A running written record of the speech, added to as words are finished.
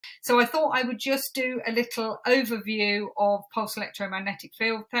So I thought I would just do a little overview of pulse electromagnetic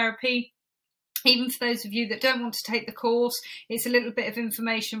field therapy. Even for those of you that don't want to take the course, it's a little bit of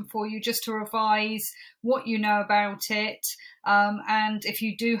information for you just to revise what you know about it. And if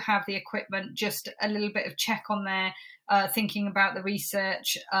you do have the equipment, just a little bit of check on there, thinking about the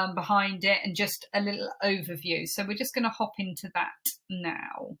research behind it, and just a little overview. So we're just going to hop into that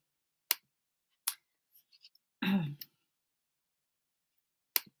now.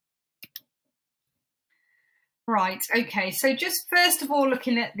 Right, okay, so just first of all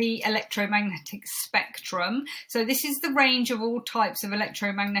looking at the electromagnetic spectrum. So this is the range of all types of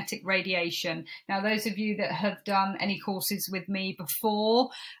electromagnetic radiation. Now those of you that have done any courses with me before,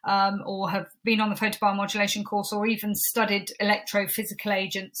 or have been on the photobiomodulation course, or even studied electrophysical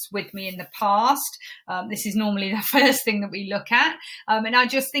agents with me in the past, this is normally the first thing that we look at. And I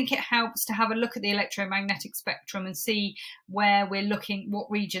just think it helps to have a look at the electromagnetic spectrum and see where we're looking,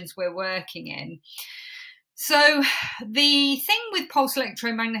 what regions we're working in. So the thing with pulse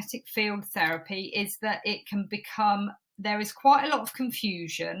electromagnetic field therapy is that it can become, there is quite a lot of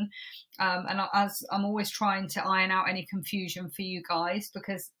confusion, and as I'm always trying to iron out any confusion for you guys,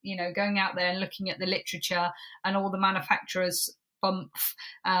 because, you know, going out there and looking at the literature and all the manufacturers' bump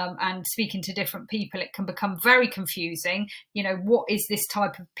and speaking to different people, it can become very confusing. You know, what is this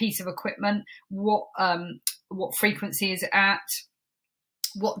type of piece of equipment? What frequency is it at?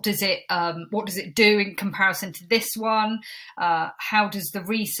 What does it do in comparison to this one? How does the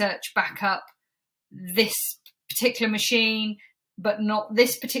research back up this particular machine, but not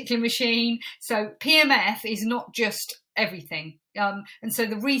this particular machine? So PEMF is not just everything. And so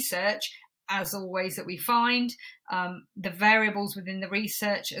the research, as always, that we find, the variables within the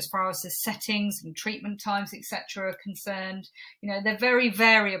research as far as the settings and treatment times, etc., are concerned, you know, they're very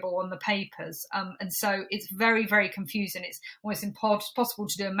variable on the papers. And so it's very, very confusing. It's almost impossible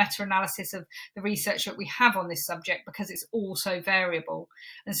to do a meta-analysis of the research that we have on this subject because it's all so variable.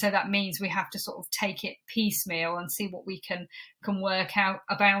 And so that means we have to sort of take it piecemeal and see what we can work out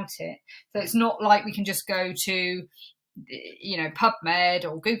about it. So it's not like we can just go to, you know, PubMed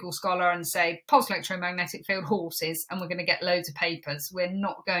or Google Scholar and say pulse electromagnetic field horses and we're going to get loads of papers. We're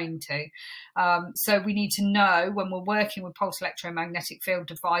not going to. So we need to know when we're working with pulse electromagnetic field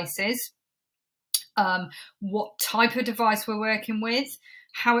devices, what type of device we're working with,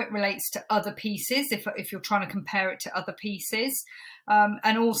 how it relates to other pieces, if you're trying to compare it to other pieces,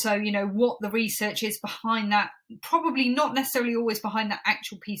 and also, you know, what the research is behind that, probably not necessarily always behind that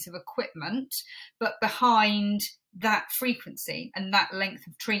actual piece of equipment, but behind that frequency and that length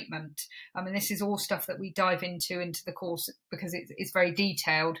of treatment. I mean, this is all stuff that we dive into the course because it's very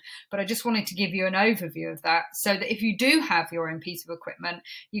detailed, but I just wanted to give you an overview of that so that if you do have your own piece of equipment,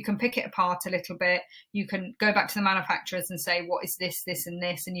 you can pick it apart a little bit. You can go back to the manufacturers and say, what is this, this and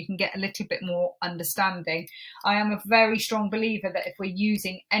this, and you can get a little bit more understanding. I am a very strong believer that if we're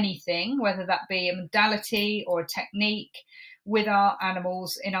using anything, whether that be a modality or a technique with our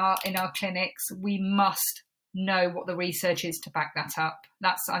animals in our clinics, we must know what the research is to back that up.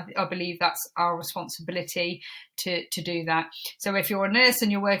 I believe that's our responsibility to do that. So if you're a nurse and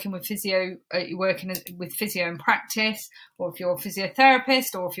you're working with physio, in practice, or if you're a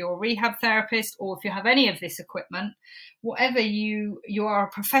physiotherapist, or if you're a rehab therapist, or if you have any of this equipment, whatever you are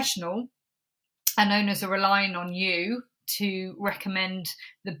a professional, and owners are relying on you to recommend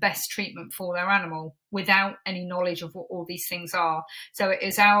the best treatment for their animal without any knowledge of what all these things are. So it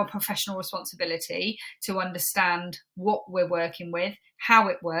is our professional responsibility to understand what we're working with, how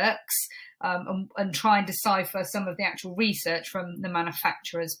it works, and try and decipher some of the actual research from the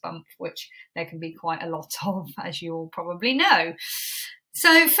manufacturer's bump, which there can be quite a lot of, as you all probably know.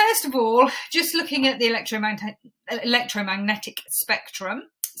 So first of all, just looking at the electromagnetic spectrum.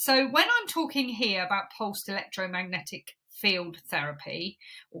 So when I'm talking here about pulsed electromagnetic field therapy,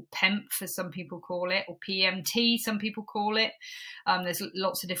 or PEMF as some people call it, or PMT some people call it, there's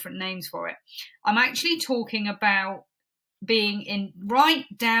lots of different names for it. I'm actually talking about being in right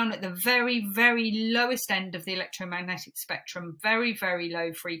down at the very, very lowest end of the electromagnetic spectrum, very, very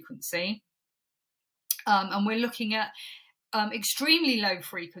low frequency. And we're looking at extremely low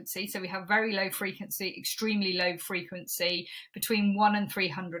frequency. So we have very low frequency, extremely low frequency between 1 and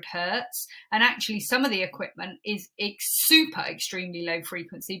 300 hertz. And actually some of the equipment is super extremely low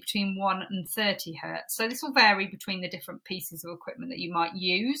frequency between 1 and 30 hertz. So this will vary between the different pieces of equipment that you might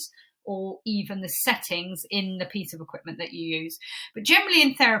use, or even the settings in the piece of equipment that you use. But generally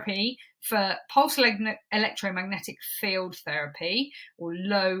in therapy, for pulse electromagnetic field therapy, or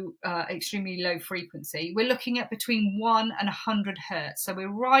low, extremely low frequency, we're looking at between 1 and 100 hertz. So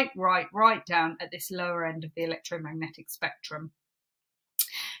we're right down at this lower end of the electromagnetic spectrum.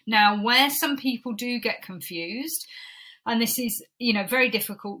 Now, where some people do get confused, and this is, very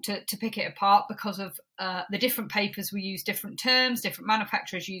difficult to pick it apart because of the different papers we use different terms, different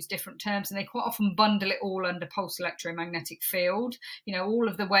manufacturers use different terms, and they quite often bundle it all under pulse electromagnetic field. All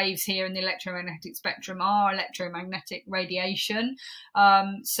of the waves here in the electromagnetic spectrum are electromagnetic radiation.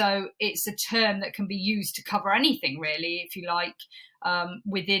 So it's a term that can be used to cover anything, really, if you like,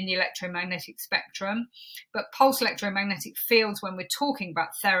 within the electromagnetic spectrum. But pulse electromagnetic fields, when we're talking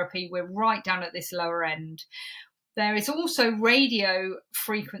about therapy, we're right down at this lower end. There is also radio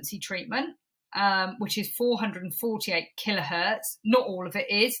frequency treatment, which is 448 kilohertz. Not all of it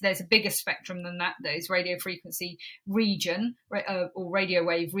is. There's a bigger spectrum than that. There's radio frequency region or radio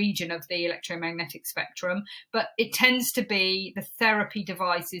wave region of the electromagnetic spectrum. But it tends to be the therapy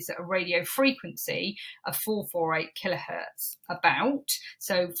devices at a radio frequency of 448 kilohertz about.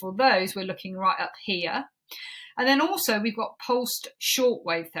 So for those, we're looking right up here. And then also we've got pulsed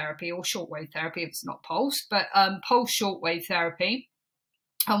shortwave therapy, or shortwave therapy if it's not pulsed, but pulsed shortwave therapy,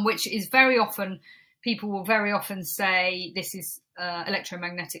 which is very often, people will very often say this is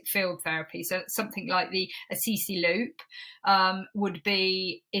electromagnetic field therapy. So something like the Assisi loop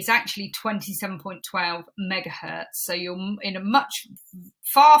is actually 27.12 megahertz. So you're in a much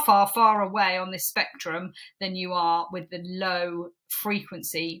far away on this spectrum than you are with the low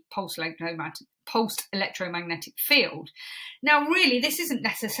frequency pulsed electromagnetic field. Now, really, this isn't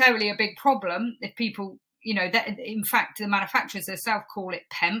necessarily a big problem if people, that in fact the manufacturers themselves call it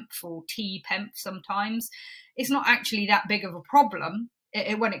PEMF or PEMF sometimes. It's not actually that big of a problem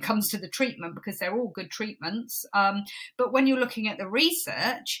when it comes to the treatment, because they're all good treatments. But when you're looking at the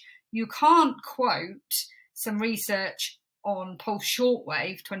research, you can't quote some research on pulse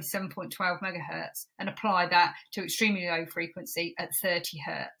shortwave 27.12 megahertz and apply that to extremely low frequency at 30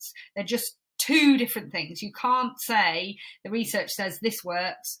 hertz. They're just two different things. You can't say the research says this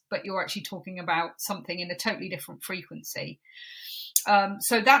works, but you're actually talking about something in a totally different frequency.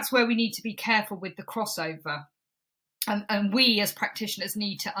 So that's where we need to be careful with the crossover. And we as practitioners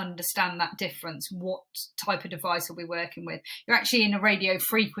need to understand that difference. What type of device are we working with? You're actually in a radio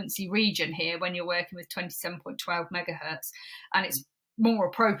frequency region here when you're working with 27.12 megahertz. And it's more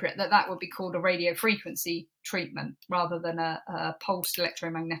appropriate that would be called a radio frequency treatment rather than a pulsed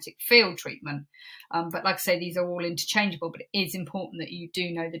electromagnetic field treatment. But like I say, these are all interchangeable, but it is important that you do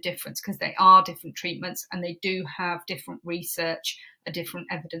know the difference, because they are different treatments and they do have different research, a different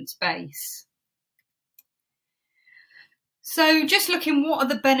evidence base. So just looking, what are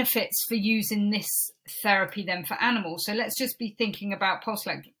the benefits for using this therapy then for animals? So let's just be thinking about pulse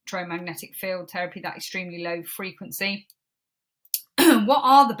electromagnetic field therapy, that extremely low frequency. What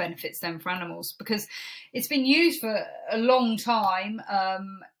are the benefits then for animals? Because it's been used for a long time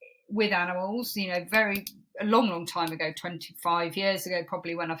with animals, a long time ago, 25 years ago,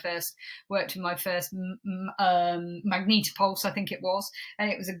 probably, when I first worked with my first magnetopulse, I think it was.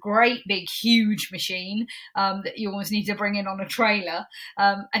 And it was a great, big, huge machine that you almost need to bring in on a trailer.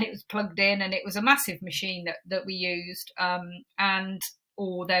 And it was plugged in, and it was a massive machine that we used.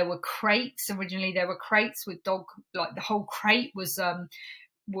 Or there were crates. Originally, there were crates with dog, like the whole crate was had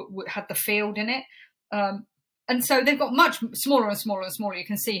the field in it. And so they've got much smaller and smaller and smaller. You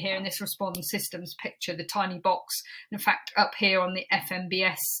can see here in this Respond Systems picture, the tiny box. In fact, up here on the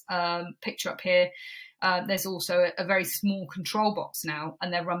FMBS picture up here, there's also a very small control box now,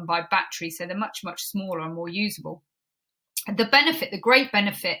 and they're run by battery. So they're much, much smaller and more usable. And the great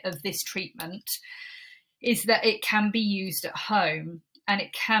benefit of this treatment is that it can be used at home. And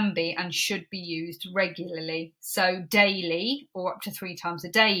it can be and should be used regularly. So daily, or up to 3 times a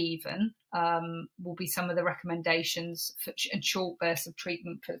day even, will be some of the recommendations for short bursts of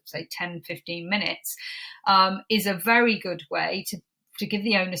treatment for, say, 10, 15 minutes, is a very good way to give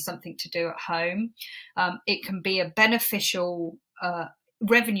the owner something to do at home. It can be a beneficial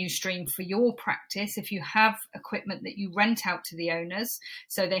revenue stream for your practice if you have equipment that you rent out to the owners,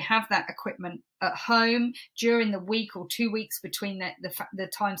 so they have that equipment at home during the week or 2 weeks between the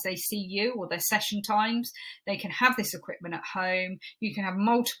times they see you, or their session times. They can have this equipment at home. You can have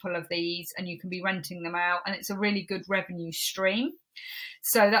multiple of these and you can be renting them out, and it's a really good revenue stream.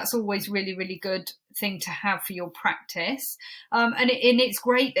 So that's always really, really good thing to have for your practice. And it's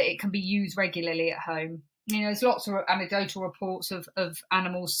great that it can be used regularly at home. There's lots of anecdotal reports of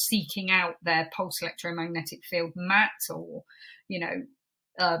animals seeking out their pulse electromagnetic field mat, or,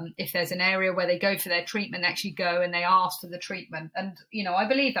 if there's an area where they go for their treatment, they actually go and they ask for the treatment. And, I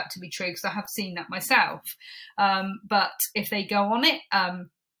believe that to be true because I have seen that myself. But if they go on it,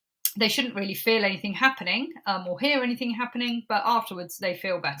 they shouldn't really feel anything happening or hear anything happening, but afterwards they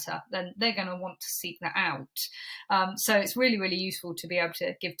feel better, then they're going to want to seek that out. So it's really, really useful to be able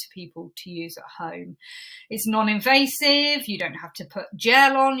to give to people to use at home. It's non-invasive. You don't have to put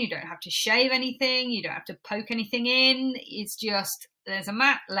gel on. You don't have to shave anything. You don't have to poke anything in. It's just, there's a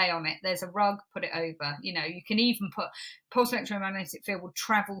mat, lay on it. There's a rug, put it over. You know, you can even put pulsed electromagnetic field will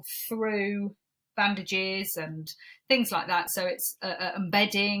travel through bandages and things like that, so it's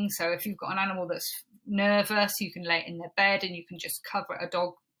embedding. So if you've got an animal that's nervous, you can lay it in their bed and you can just cover it. A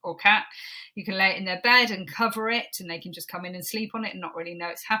dog or cat, you can lay it in their bed and cover it, and they can just come in and sleep on it and not really know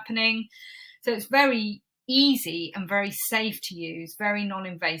it's happening. So it's very easy and very safe to use, very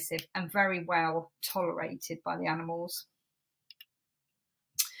non-invasive and very well tolerated by the animals.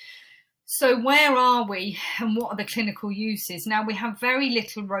 So where are we and what are the clinical uses? Now, we have very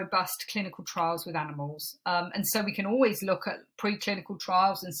little robust clinical trials with animals. And so we can always look at preclinical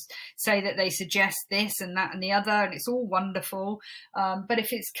trials and say that they suggest this and that and the other, and it's all wonderful. But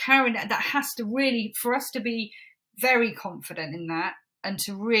if it's carried out, that has to really, for us to be very confident in that and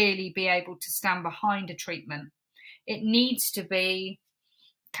to really be able to stand behind a treatment, it needs to be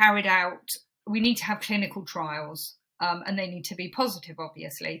carried out. We need to have clinical trials. And they need to be positive,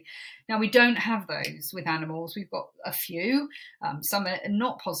 obviously. Now, we don't have those with animals. We've got a few. Some are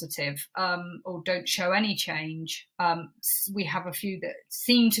not positive or don't show any change. We have a few that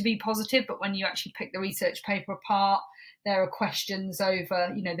seem to be positive, but when you actually pick the research paper apart, there are questions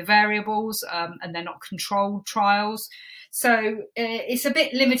over, you know, the variables, and they're not controlled trials. So it's a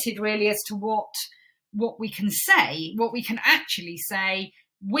bit limited, really, as to what we can say, what we can actually say.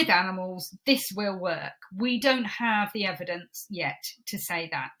 With animals, this will work. We don't have the evidence yet to say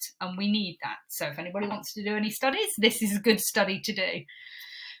that, and we need that. So if anybody wants to do any studies, this is a good study to do.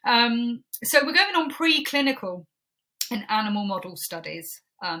 So we're going on preclinical and animal model studies,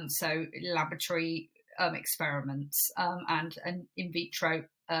 so laboratory experiments and in vitro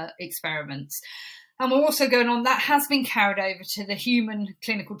experiments. And we're also going on, that has been carried over to the human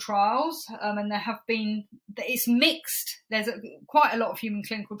clinical trials, and there have been, it's mixed. There's quite a lot of human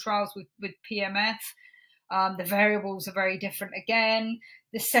clinical trials with PEMF. The variables are very different again.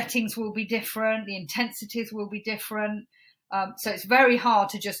 The settings will be different. The intensities will be different. So it's very hard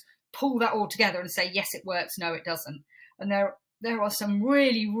to just pull that all together and say, yes, it works, no, it doesn't. And there are some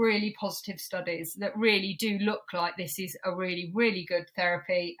really, really positive studies that really do look like this is a really, really good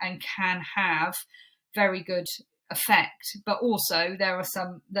therapy and can have very good effect. But also there are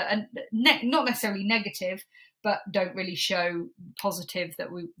some that are not necessarily negative, but don't really show positive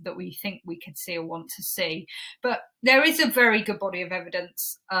that we think we could see or want to see. But there is a very good body of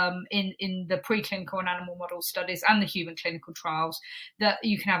evidence in the preclinical and animal model studies and the human clinical trials that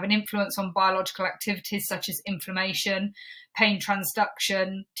you can have an influence on biological activities such as inflammation, pain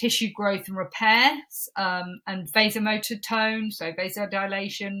transduction, tissue growth and repair, and vasomotor tone. So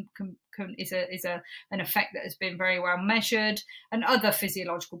vasodilation is an effect that has been very well measured, and other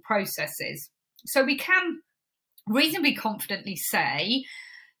physiological processes. So we can reasonably confidently say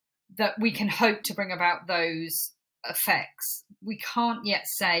that we can hope to bring about those effects. We can't yet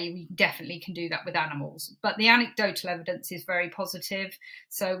say we definitely can do that with animals, but the anecdotal evidence is very positive,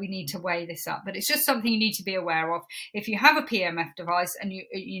 so we need to weigh this up. But it's just something you need to be aware of. If you have a PEMF device and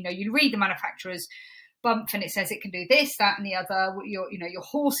you read the manufacturer's bump and it says it can do this, that and the other, your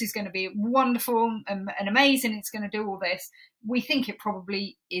horse is going to be wonderful and amazing, it's going to do all this, we think it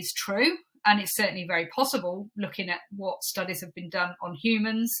probably is true. And it's certainly very possible, looking at what studies have been done on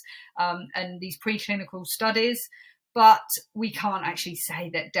humans and these preclinical studies. But we can't actually say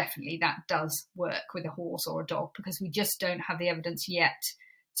that definitely that does work with a horse or a dog, because we just don't have the evidence yet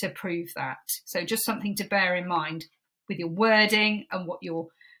to prove that. So just something to bear in mind with your wording and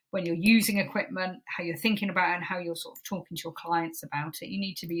when you're using equipment, how you're thinking about it and how you're sort of talking to your clients about it. You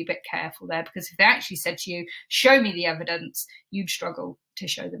need to be a bit careful there, because if they actually said to you, show me the evidence, you'd struggle to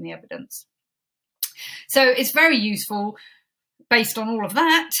show them the evidence. So it's very useful based on all of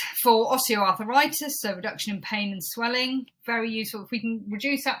that for osteoarthritis, so reduction in pain and swelling. Very useful. If we can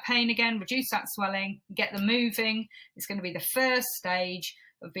reduce that pain again, reduce that swelling, get them moving, it's going to be the first stage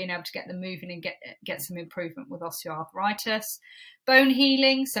of being able to get them moving and get some improvement with osteoarthritis. Bone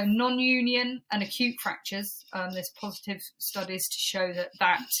healing, so non-union and acute fractures. There's positive studies to show that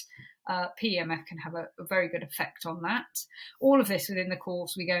PEMF can have a very good effect on that. All of this within the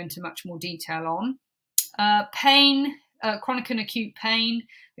course we go into much more detail on. Pain, chronic and acute pain,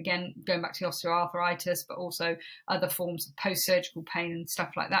 again going back to osteoarthritis, but also other forms of post-surgical pain and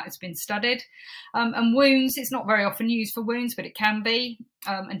stuff like that has been studied. And wounds, it's not very often used for wounds, but it can be,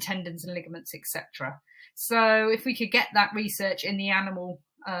 and tendons and ligaments, etc. So if we could get that research in the animal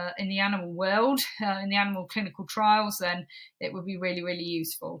in the animal world, in the animal clinical trials, then it would be really, really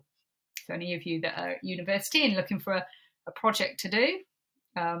useful. For any of you that are at university and looking for a project to do,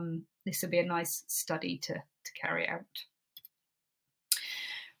 this would be a nice study to carry out.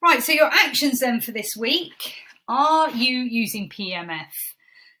 Right, so your actions then for this week. Are you using PEMF?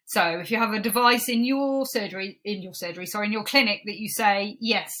 So if you have a device in your clinic that you say,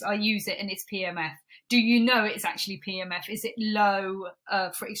 yes, I use it and it's PEMF, do you know it's actually PEMF? Is it low,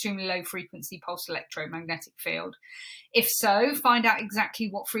 for extremely low frequency pulsed electromagnetic field? If so, find out exactly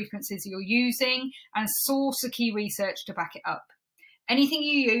what frequencies you're using and source the key research to back it up. Anything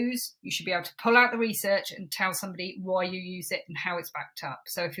you use, you should be able to pull out the research and tell somebody why you use it and how it's backed up.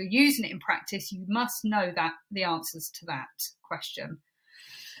 So if you're using it in practice, you must know that the answers to that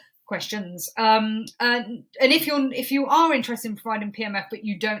questions. And if you are interested in providing PEMF but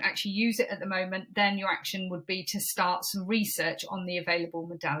you don't actually use it at the moment, then your action would be to start some research on the available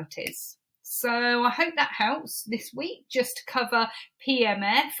modalities. So I hope that helps this week, just to cover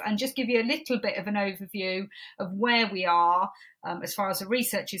PEMF and just give you a little bit of an overview of where we are as far as the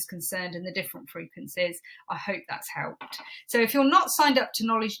research is concerned and the different frequencies. I hope that's helped. So if you're not signed up to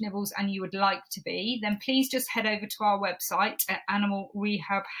Knowledge Nibbles and you would like to be, then please just head over to our website at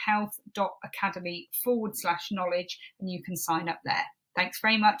animalrehabhealth.academy/knowledge and you can sign up there. Thanks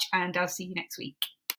very much, and I'll see you next week.